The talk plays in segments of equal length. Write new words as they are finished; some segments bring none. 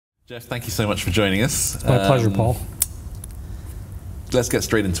Jeff, thank you so much for joining us. It's my pleasure, Paul. Let's get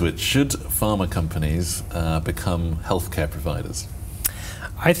straight into it. Should pharma companies become healthcare providers?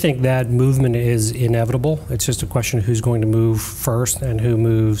 I think that movement is inevitable. It's just a question of who's going to move first and who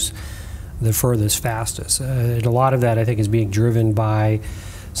moves the furthest, fastest. And a lot of that, I think, is being driven by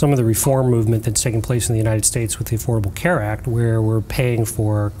some of the reform movement that's taking place in the United States with the Affordable Care Act, where we're paying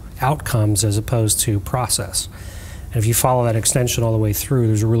for outcomes as opposed to process. And if you follow that extension all the way through,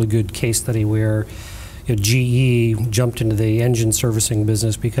 there's a really good case study where GE jumped into the engine servicing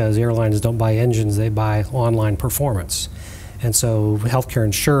business because airlines don't buy engines, they buy online performance. And so healthcare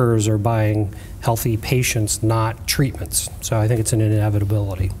insurers are buying healthy patients, not treatments. So I think it's an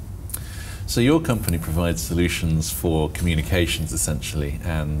inevitability. So your company provides solutions for communications, essentially,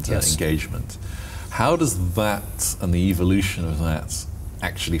 and Yes. engagement. How does that and the evolution of that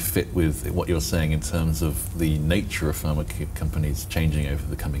actually fit with what you're saying in terms of the nature of pharma companies changing over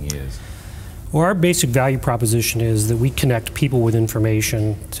the coming years? Well, our basic value proposition is that we connect people with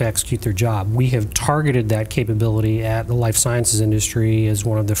information to execute their job. We have targeted that capability at the life sciences industry as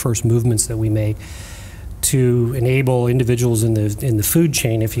one of the first movements that we make to enable individuals in the food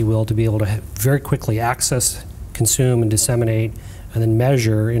chain, if you will, to be able to very quickly access, consume, and disseminate, and then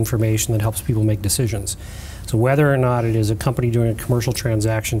measure information that helps people make decisions. So whether or not it is a company doing a commercial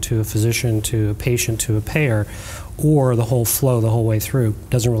transaction to a physician, to a patient, to a payer, or the whole flow the whole way through,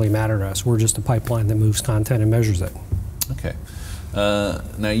 doesn't really matter to us. We're just a pipeline that moves content and measures it. Okay.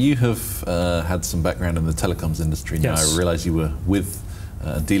 Now you have had some background in the telecoms industry. Now Yes. I realize you were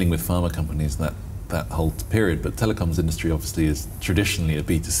dealing with pharma companies that whole period, but telecoms industry obviously is traditionally a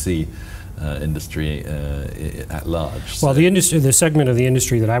B2C industry at large. Well, the segment of the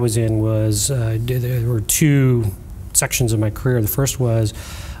industry that I was in was, there were two sections of my career. The first was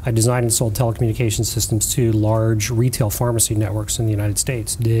I designed and sold telecommunications systems to large retail pharmacy networks in the United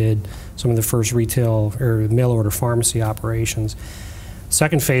States, did some of the first retail or mail order pharmacy operations.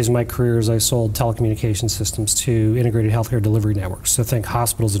 Second phase of my career is I sold telecommunications systems to integrated healthcare delivery networks, so think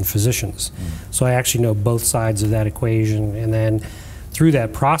hospitals and physicians. So I actually know both sides of that equation, and then through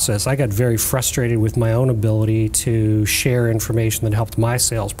that process, I got very frustrated with my own ability to share information that helped my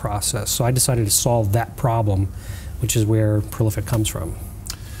sales process. So I decided to solve that problem, which is where Prolifiq comes from.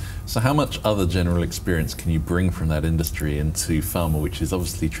 So how much other general experience can you bring from that industry into pharma, which is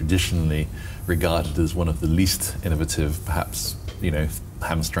obviously traditionally regarded as one of the least innovative, perhaps, you know,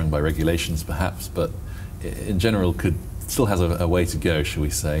 hamstrung by regulations perhaps, but in general still has a way to go, shall we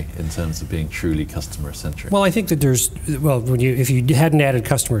say, in terms of being truly customer-centric? Well, I think that if you hadn't added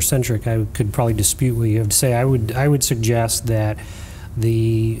customer-centric, I could probably dispute what you have to say. I would suggest that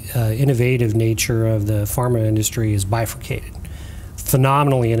the innovative nature of the pharma industry is bifurcated.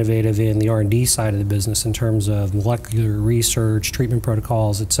 Phenomenally innovative in the R&D side of the business in terms of molecular research, treatment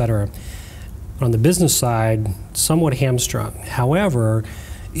protocols, et cetera. On the business side, somewhat hamstrung. However,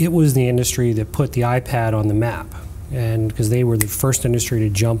 it was the industry that put the iPad on the map, and because they were the first industry to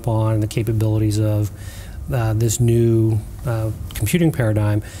jump on the capabilities of this new computing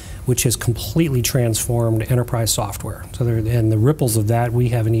paradigm, which has completely transformed enterprise software. So and the ripples of that we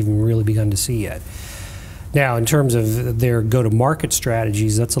haven't even really begun to see yet. Now, in terms of their go-to-market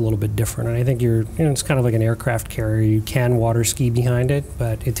strategies, that's a little bit different. And I think it's kind of like an aircraft carrier. You can water ski behind it,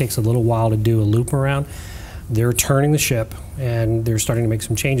 but it takes a little while to do a loop around. They're turning the ship, and they're starting to make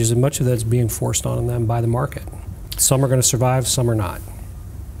some changes, and much of that's being forced on them by the market. Some are going to survive, some are not.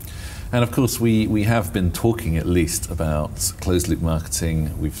 And of course, we have been talking at least about closed-loop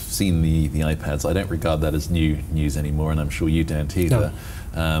marketing. We've seen the iPads. I don't regard that as new news anymore, and I'm sure you don't either.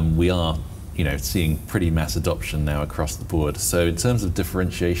 No. We are seeing pretty mass adoption now across the board. So in terms of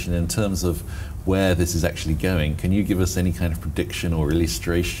differentiation, in terms of where this is actually going, can you give us any kind of prediction or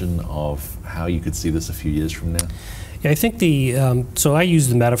illustration of how you could see this a few years from now? Yeah, I think so I use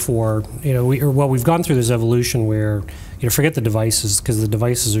the metaphor, we've gone through this evolution where, forget the devices, because the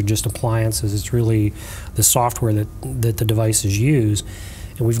devices are just appliances. It's really the software that the devices use.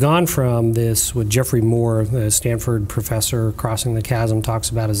 And we've gone from this, what Jeffrey Moore, the Stanford professor, Crossing the Chasm, talks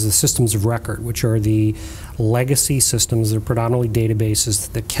about as the systems of record, which are the legacy systems that are predominantly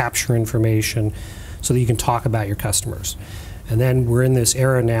databases that capture information so that you can talk about your customers. And then we're in this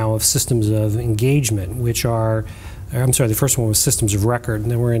era now of systems of engagement, which are, I'm sorry, the first one was systems of record,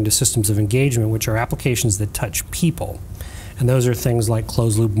 and then we're into systems of engagement, which are applications that touch people. And those are things like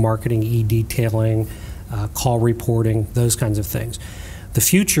closed-loop marketing, e-detailing, call reporting, those kinds of things. The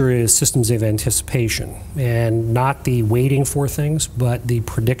future is systems of anticipation, and not the waiting for things, but the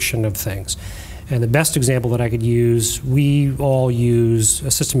prediction of things. And the best example that I could use, we all use a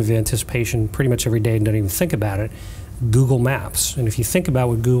system of anticipation pretty much every day and don't even think about it, Google Maps. And if you think about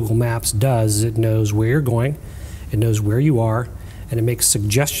what Google Maps does, it knows where you're going, it knows where you are, and it makes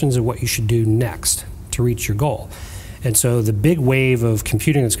suggestions of what you should do next to reach your goal. And so the big wave of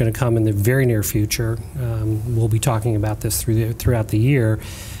computing that's going to come in the very near future, we'll be talking about this throughout the year,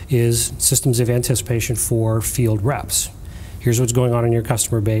 is systems of anticipation for field reps. Here's what's going on in your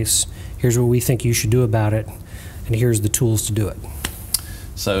customer base, here's what we think you should do about it, and here's the tools to do it.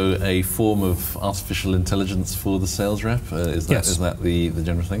 So a form of artificial intelligence for the sales rep, is that the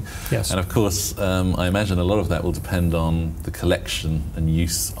general thing? Yes. And of course, I imagine a lot of that will depend on the collection and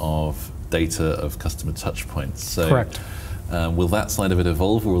use of data of customer touch points. So, correct. Will that side of it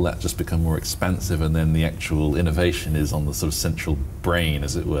evolve, or will that just become more expansive and then the actual innovation is on the sort of central brain,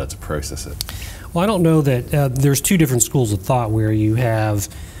 as it were, to process it? Well, I don't know that there's two different schools of thought where you have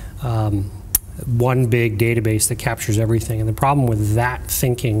one big database that captures everything. And the problem with that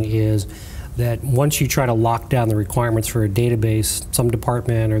thinking is that once you try to lock down the requirements for a database, some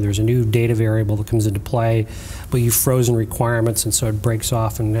department or there's a new data variable that comes into play, but you've frozen requirements and so it breaks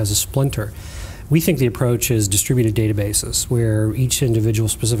off and has a splinter. We think the approach is distributed databases, where each individual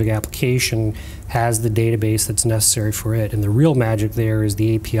specific application has the database that's necessary for it. And the real magic there is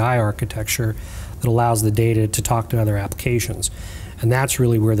the API architecture that allows the data to talk to other applications. And that's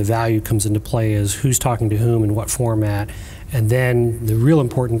really where the value comes into play, is who's talking to whom in what format. And then the real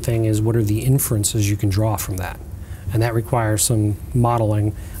important thing is what are the inferences you can draw from that. And that requires some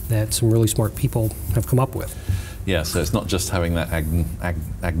modeling that some really smart people have come up with. Yeah, so it's not just having that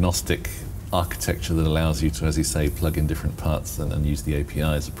agnostic architecture that allows you to, as you say, plug in different parts and use the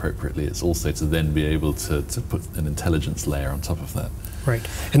APIs appropriately. It's also to then be able to put an intelligence layer on top of that. Right.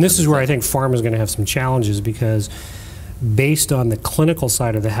 And this is where I think pharma is going to have some challenges, because based on the clinical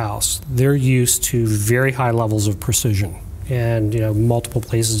side of the house, they're used to very high levels of precision and multiple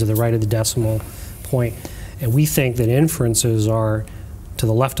places to the right of the decimal point. And we think that inferences are to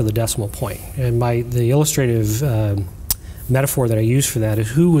the left of the decimal point. And the illustrative metaphor that I use for that is,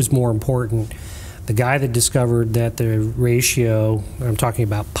 who was more important? The guy that discovered that the ratio, I'm talking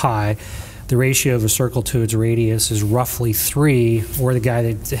about pi, the ratio of a circle to its radius is roughly 3, or the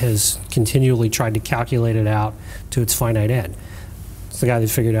guy that has continually tried to calculate it out to its finite end? It's the guy that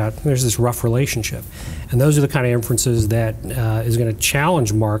figured out there's this rough relationship. And those are the kind of inferences that is going to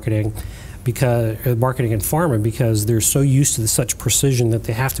challenge marketing, marketing and pharma, because they're so used to such precision that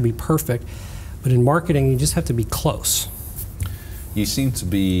they have to be perfect. But in marketing, you just have to be close. You seem to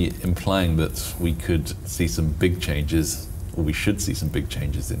be implying that we could see some big changes, or we should see some big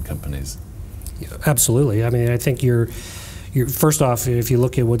changes in companies. Yeah, absolutely. I mean, I think you're first off, if you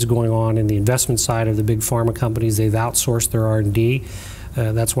look at what's going on in the investment side of the big pharma companies, they've outsourced their R&D.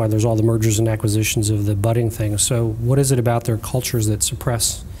 That's why there's all the mergers and acquisitions of the budding things. So what is it about their cultures that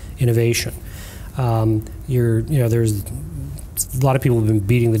suppress innovation? There's a lot of people have been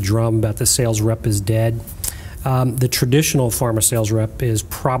beating the drum about the sales rep is dead. The traditional pharma sales rep is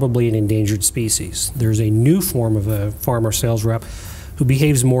probably an endangered species. There's a new form of a pharma sales rep who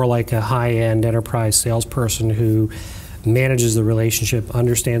behaves more like a high-end enterprise salesperson, who manages the relationship,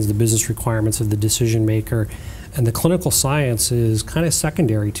 understands the business requirements of the decision maker, and the clinical science is kind of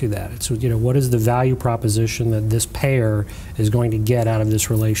secondary to that. It's, what is the value proposition that this payer is going to get out of this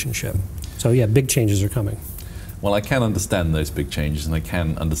relationship? So yeah, big changes are coming. Well, I can understand those big changes, and I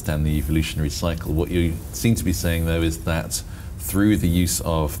can understand the evolutionary cycle. What you seem to be saying, though, is that through the use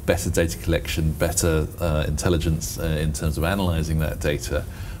of better data collection, better intelligence in terms of analyzing that data,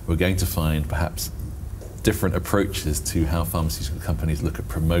 we're going to find perhaps different approaches to how pharmaceutical companies look at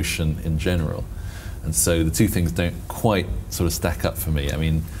promotion in general. And so the two things don't quite sort of stack up for me. I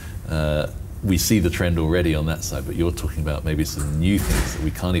mean, we see the trend already on that side, but you're talking about maybe some new things that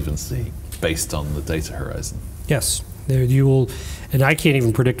we can't even see based on the data horizon. Yes, there you will, and I can't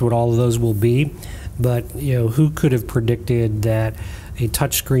even predict what all of those will be, but who could have predicted that a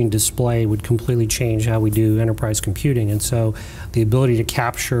touchscreen display would completely change how we do enterprise computing? And so the ability to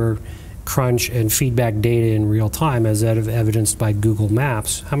capture, crunch, and feedback data in real time, as evidenced by Google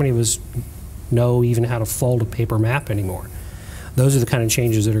Maps. How many of us know even how to fold a paper map anymore? Those are the kind of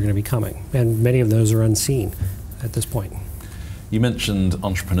changes that are going to be coming, and many of those are unseen at this point. You mentioned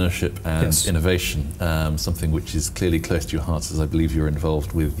entrepreneurship and Yes. innovation, something which is clearly close to your heart, as I believe you're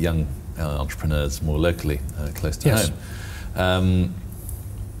involved with young entrepreneurs more locally, close to Yes. home.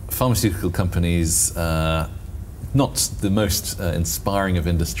 Pharmaceutical companies, not the most inspiring of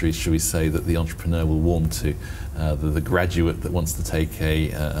industries, shall we say, that the entrepreneur will warm to. The graduate that wants to take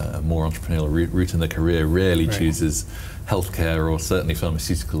a more entrepreneurial route in their career rarely Right. chooses healthcare or certainly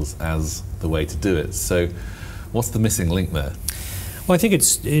pharmaceuticals as the way to do it. So what's the missing link there? Well, I think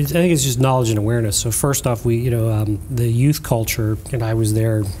it's just knowledge and awareness. So first off, the youth culture, and I was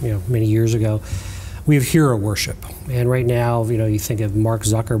there, many years ago. We have hero worship, and right now, you think of Mark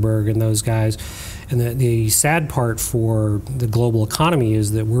Zuckerberg and those guys. And the sad part for the global economy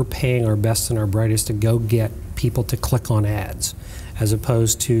is that we're paying our best and our brightest to go get people to click on ads, as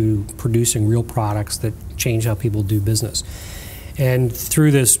opposed to producing real products that change how people do business. And through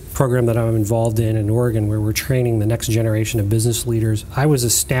this program that I'm involved in Oregon, where we're training the next generation of business leaders, I was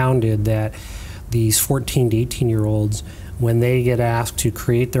astounded that these 14 to 18-year-olds, when they get asked to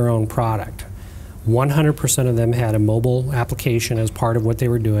create their own product, 100% of them had a mobile application as part of what they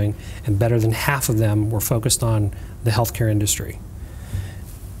were doing, and better than half of them were focused on the healthcare industry.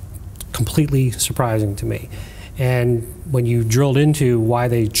 Completely surprising to me. And when you drilled into why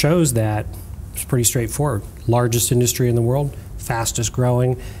they chose that, it's pretty straightforward. Largest industry in the world, fastest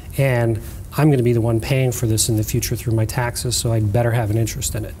growing, and I'm going to be the one paying for this in the future through my taxes, so I'd better have an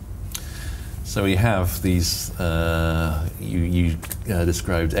interest in it. So we have these, you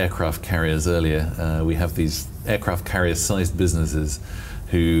described aircraft carriers earlier. We have these aircraft carrier-sized businesses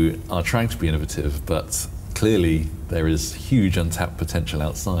who are trying to be innovative, but clearly there is huge untapped potential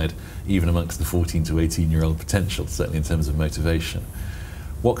outside, even amongst the 14 to 18-year-old potential, certainly in terms of motivation.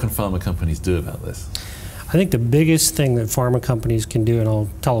 What can pharma companies do about this? I think the biggest thing that pharma companies can do, and I'll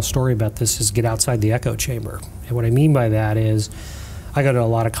tell a story about this, is get outside the echo chamber. And what I mean by that is, I go to a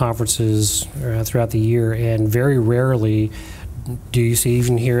lot of conferences throughout the year, and very rarely do you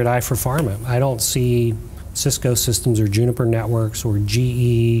even hear at eyeforpharma. I don't see Cisco Systems or Juniper Networks or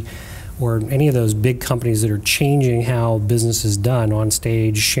GE or any of those big companies that are changing how business is done on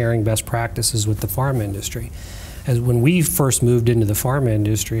stage, sharing best practices with the pharma industry. As when we first moved into the pharma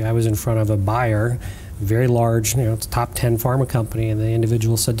industry, I was in front of a buyer, very large, it's a top 10 pharma company, and the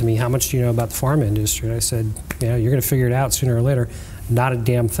individual said to me, "How much do you know about the pharma industry?" And I said, "You're going to figure it out sooner or later." Not a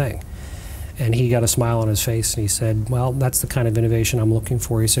damn thing. And he got a smile on his face, and he said, "Well, that's the kind of innovation I'm looking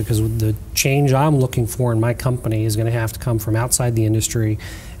for." He said, "Because the change I'm looking for in my company is going to have to come from outside the industry,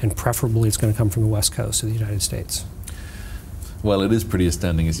 and preferably it's going to come from the West Coast of the United States." Well, it is pretty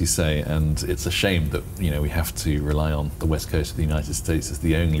astounding, as you say, and it's a shame that we have to rely on the West Coast of the United States as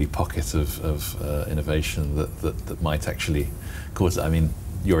the only pocket of innovation that might actually cause it. I mean,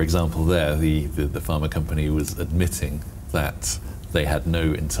 your example there, the pharma company was admitting that they had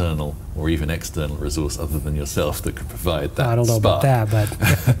no internal or even external resource other than yourself that could provide that. I don't know about that, but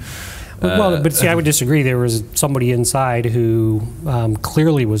but see, I would disagree. There was somebody inside who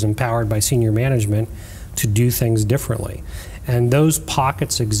clearly was empowered by senior management to do things differently. And those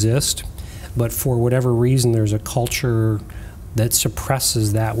pockets exist, but for whatever reason, there's a culture that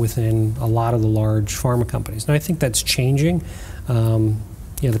suppresses that within a lot of the large pharma companies. And I think that's changing.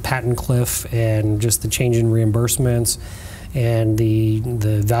 The patent cliff and just the change in reimbursements and the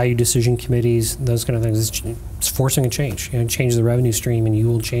value decision committees, those kind of things, it's forcing a change. Change the revenue stream, and you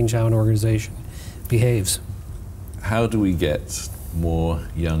will change how an organization behaves. How do we get more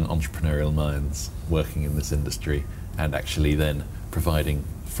young entrepreneurial minds working in this industry and actually then providing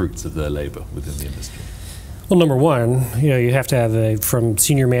fruits of their labor within the industry? Well, number one, you have to have from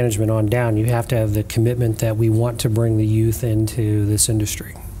senior management on down, you have to have the commitment that we want to bring the youth into this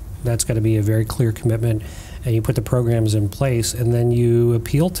industry. That's got to be a very clear commitment, and you put the programs in place, and then you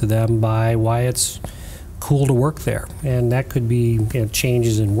appeal to them by why it's cool to work there. And that could be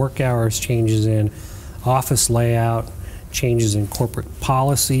changes in work hours, changes in office layout, changes in corporate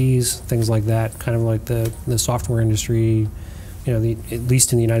policies, things like that, kind of like the software industry, at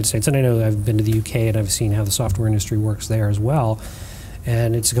least in the United States. And I know I've been to the UK and I've seen how the software industry works there as well.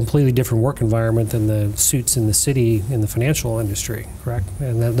 And it's a completely different work environment than the suits in the city in the financial industry, correct?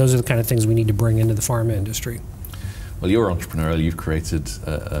 And those are the kind of things we need to bring into the pharma industry. Well, you're entrepreneurial. You've created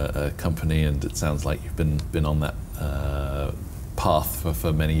a company, and it sounds like you've been on that path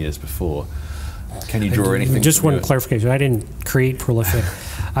for many years before. Can you draw anything? Just one clarification. I didn't create Prolifiq.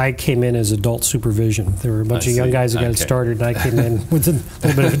 I came in as adult supervision. There were a bunch of young guys that got started, and I came in with a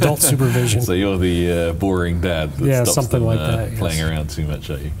little bit of adult supervision. So you're the boring dad that stops something them like that, playing around too much,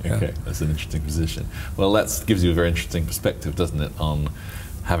 are you? Okay, yeah. That's an interesting position. Well, that gives you a very interesting perspective, doesn't it, on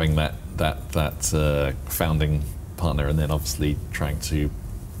having that founding partner, and then obviously trying to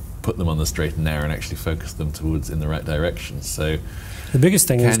put them on the straight and narrow and actually focus them towards in the right direction. So the biggest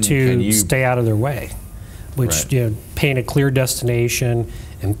thing is to stay out of their way, which paint a clear destination,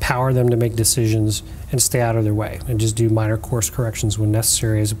 empower them to make decisions, and stay out of their way, and just do minor course corrections when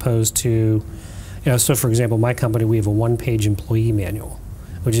necessary, as opposed to, so for example, my company, we have a one-page employee manual,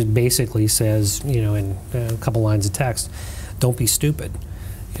 which basically says, in a couple lines of text, don't be stupid.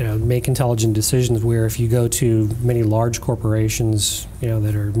 make intelligent decisions, where if you go to many large corporations,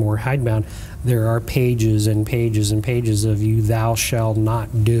 that are more hidebound, there are pages and pages and pages of "you thou shall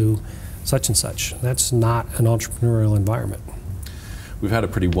not do such and such." That's not an entrepreneurial environment. We've had a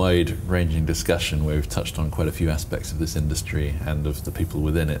pretty wide-ranging discussion where we've touched on quite a few aspects of this industry and of the people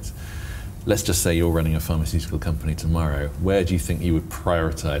within it. Let's just say you're running a pharmaceutical company tomorrow. Where do you think you would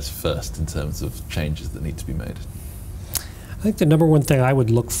prioritize first in terms of changes that need to be made? I think the number one thing I would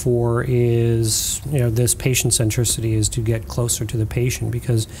look for is, this patient centricity, is to get closer to the patient,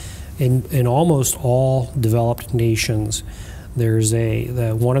 because in almost all developed nations, there's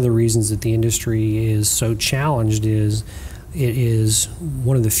one of the reasons that the industry is so challenged is it is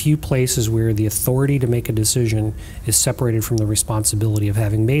one of the few places where the authority to make a decision is separated from the responsibility of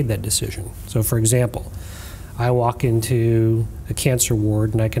having made that decision. So, for example, I walk into a cancer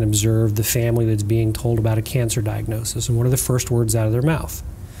ward and I can observe the family that's being told about a cancer diagnosis, and what are the first words out of their mouth?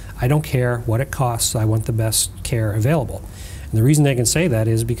 I don't care what it costs, I want the best care available. And the reason they can say that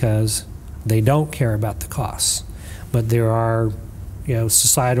is because they don't care about the costs. But there are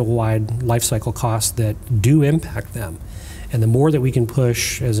societal-wide life cycle costs that do impact them. And the more that we can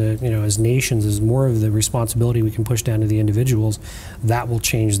push as nations, as more of the responsibility we can push down to the individuals, that will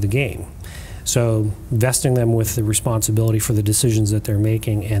change the game. So vesting them with the responsibility for the decisions that they're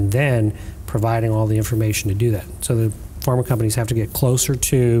making, and then providing all the information to do that. So the pharma companies have to get closer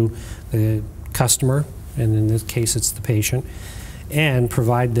to the customer, and in this case it's the patient, and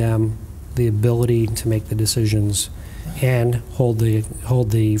provide them the ability to make the decisions and hold the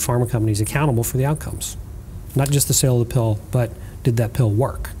pharma companies accountable for the outcomes. Not just the sale of the pill, but did that pill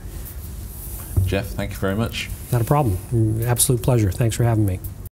work? Jeff, thank you very much. Not a problem. Absolute pleasure. Thanks for having me.